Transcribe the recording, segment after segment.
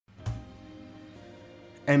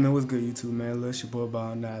Hey man, what's good YouTube, man? Look, your boy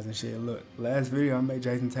Ball Knives and shit. Look, last video I made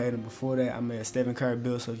Jason Tatum. Before that, I made a Stephen Curry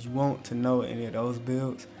build. So if you want to know any of those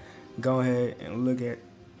builds, go ahead and look at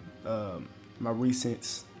my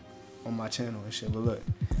recents on my channel and shit. But look,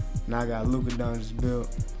 now I got Luka Doncic build,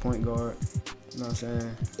 point guard. You know what I'm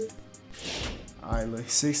saying? Alright, look,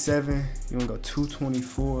 6'7", you wanna go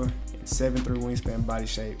 224 and 7'3" wingspan, body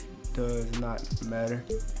shape. Does not matter.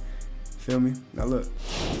 Feel me? Now look,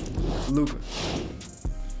 Luka.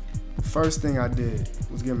 First thing I did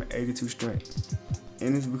was give him an 82 strength.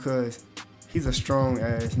 And it's because he's a strong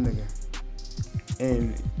ass nigga. And,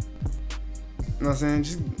 you know what I'm saying?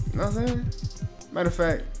 Just, you know what I'm saying? Matter of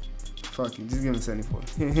fact, fuck you, just give him 74.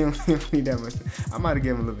 He don't need that much. I might have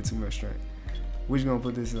given him a little bit too much strength. We're just gonna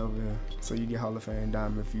put this over here so you get Hall of Fame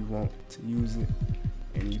diamond if you want to use it.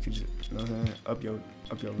 And you can just, you know what I'm saying?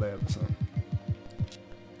 Up your lab or something.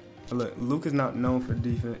 But look, Luka's not known for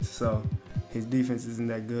defense, so his defense isn't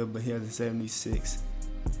that good, but he has a 76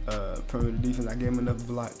 perimeter defense. I gave him enough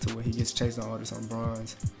block to where he gets chased on artists on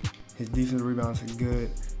bronze. His defensive rebounds are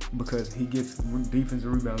good because he gets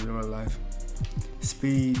defensive rebounds in real life.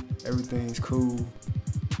 Speed, everything's cool.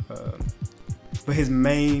 But his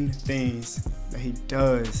main things that he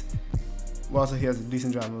does, well, also he has a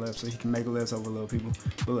decent driving left, so he can make lefts over little people.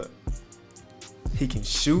 But look, he can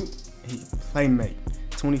shoot, he can play make.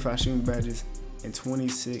 25 shooting badges and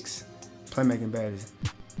 26 playmaking badges.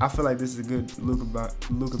 I feel like this is a good Luka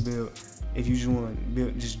build if you just want to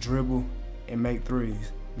build, just dribble and make threes.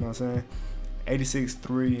 You know what I'm saying? 86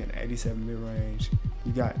 3 and 87 mid range.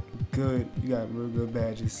 You got real good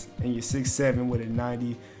badges, and you're 6'7" with a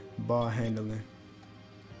 90 ball handling,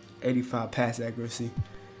 85 pass accuracy.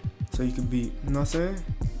 So you could be, you know what I'm saying?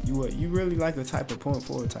 You really like a type of point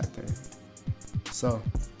forward type thing. So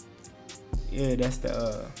yeah,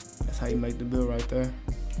 that's how you make the build right there.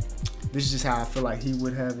 This is just how I feel like he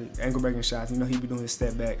would have it. Ankle breaking shots, you know, he be doing his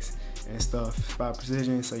step backs and stuff, spot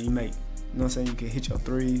precision, so you make, you know what I'm saying, you can hit your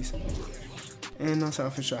threes. And you know what I'm saying,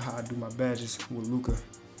 I'm finna show how I do my badges with Luka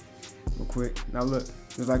real quick. Now look,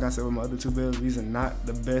 just like I said with my other two builds, these are not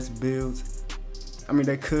the best builds. I mean,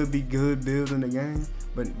 they could be good builds in the game,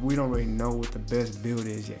 but we don't really know what the best build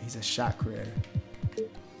is yet. He's a shot creator.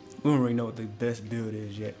 We don't really know what the best build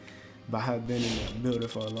is yet, but I have been in a builder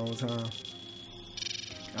for a long time.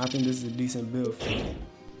 I think this is a decent build for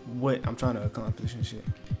what I'm trying to accomplish and shit.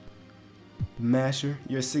 Masher,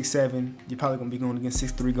 you're 6'7", you're probably gonna be going against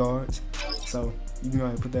 6'3" guards, so you can go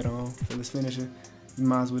ahead and put that on for this finisher. You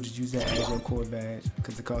might as well just use that as your core badge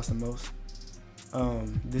because it costs the most.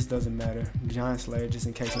 This doesn't matter. Giant Slayer, just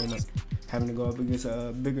in case you end up having to go up against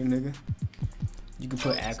a bigger nigga. You can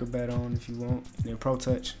put Acrobat on if you want, and then Pro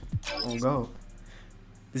Touch on gold.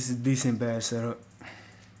 This is a decent badge setup.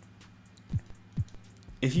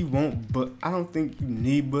 If you want, but I don't think you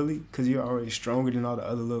need bully because you're already stronger than all the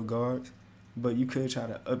other little guards. But you could try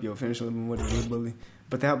to up your finish a little bit more to do bully.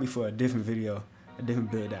 But that'll be for a different video, a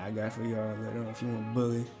different build that I got for y'all later on. If you want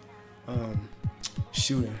bully,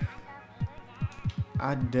 shooting,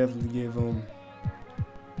 I'd definitely give him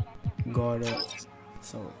guard up.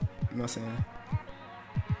 So you know what I'm saying.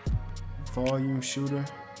 Volume shooter.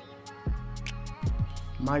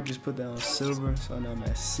 Might just put that on silver, so now I'm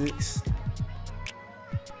at 6.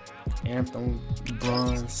 Amped on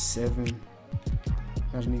bronze 7.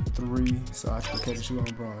 I just need 3, so I can catch a shoot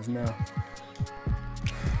on bronze. Now,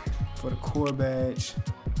 for the core badge,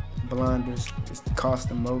 blinders, it's the cost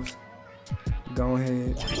the most. Go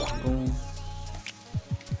ahead, boom.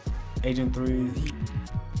 Agent 3,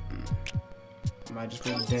 might just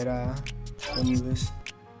put Deadeye, Humulus.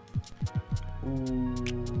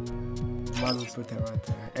 Ooh, might as well put that right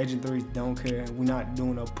there. Agent 3 don't care. We're not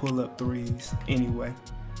doing no pull-up threes anyway.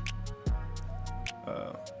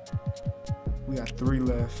 We got 3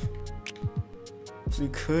 left. So you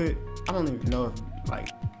could, I don't even know if like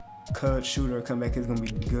Cud Shooter or Comeback is gonna be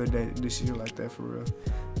good this year like that for real.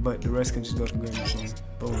 But the rest can just go to Green Machine.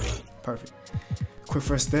 Boom, perfect. Quick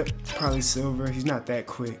first step, probably silver. He's not that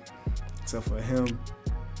quick. So for him,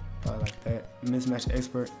 probably like that. Mismatch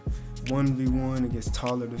expert, 1v1 against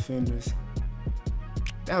taller defenders.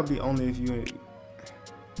 That would be only if you.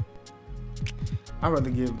 I'd rather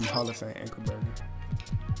give him Hall of Fame ankle burger.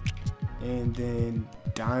 And then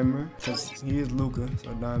Dimer, because he is Luka,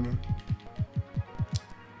 so Dimer.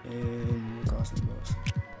 And what costs the most?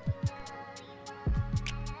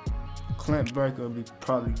 Clamp breaker would be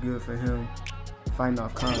probably good for him. Fighting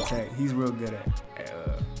off contact. He's real good at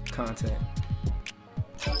contact.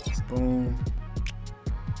 Boom.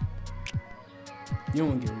 You don't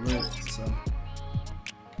want to get ripped, so.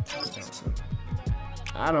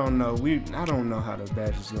 I don't know. I don't know how the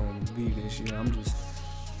badge is going to be this year. I'm just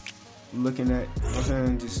looking at, you know what I'm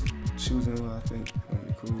saying, just choosing who I think gonna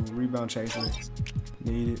be cool. Rebound chaser,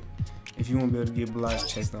 need it. If you want to be able to get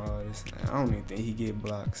blocks, chase on all this. I don't even think he get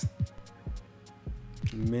blocks.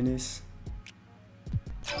 Menace,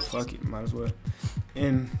 fuck it, might as well.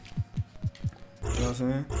 And you know what I'm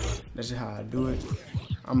saying? That's just how I do it.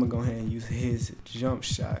 I'm gonna go ahead and use his jump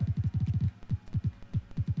shot.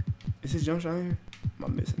 Is his jump shot here? Am I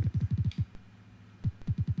missing it?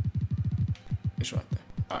 It's right there.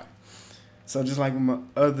 Alright. So just like with my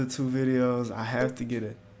other 2 videos, I have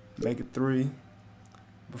to make it 3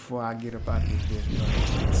 before I get up out of this bitch,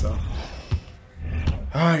 bro. So,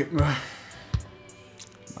 alright, bro.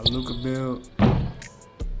 My Luka build.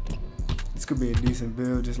 This could be a decent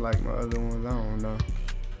build, just like my other ones. I don't know.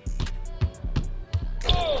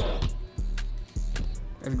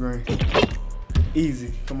 That's great.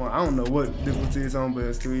 Easy. Come on. I don't know what difficulty it's on, but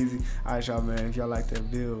it's too easy. Alright, y'all, man. If y'all like that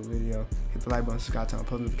build video, hit the like button, subscribe, turn on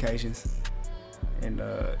post notifications. And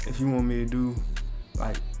if you want me to do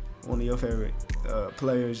like one of your favorite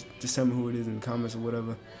players, just tell me who it is in the comments or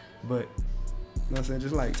whatever. But you know what I'm saying?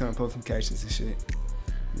 Just like turn on post notifications and shit.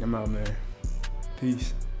 I'm out, man.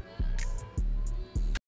 Peace.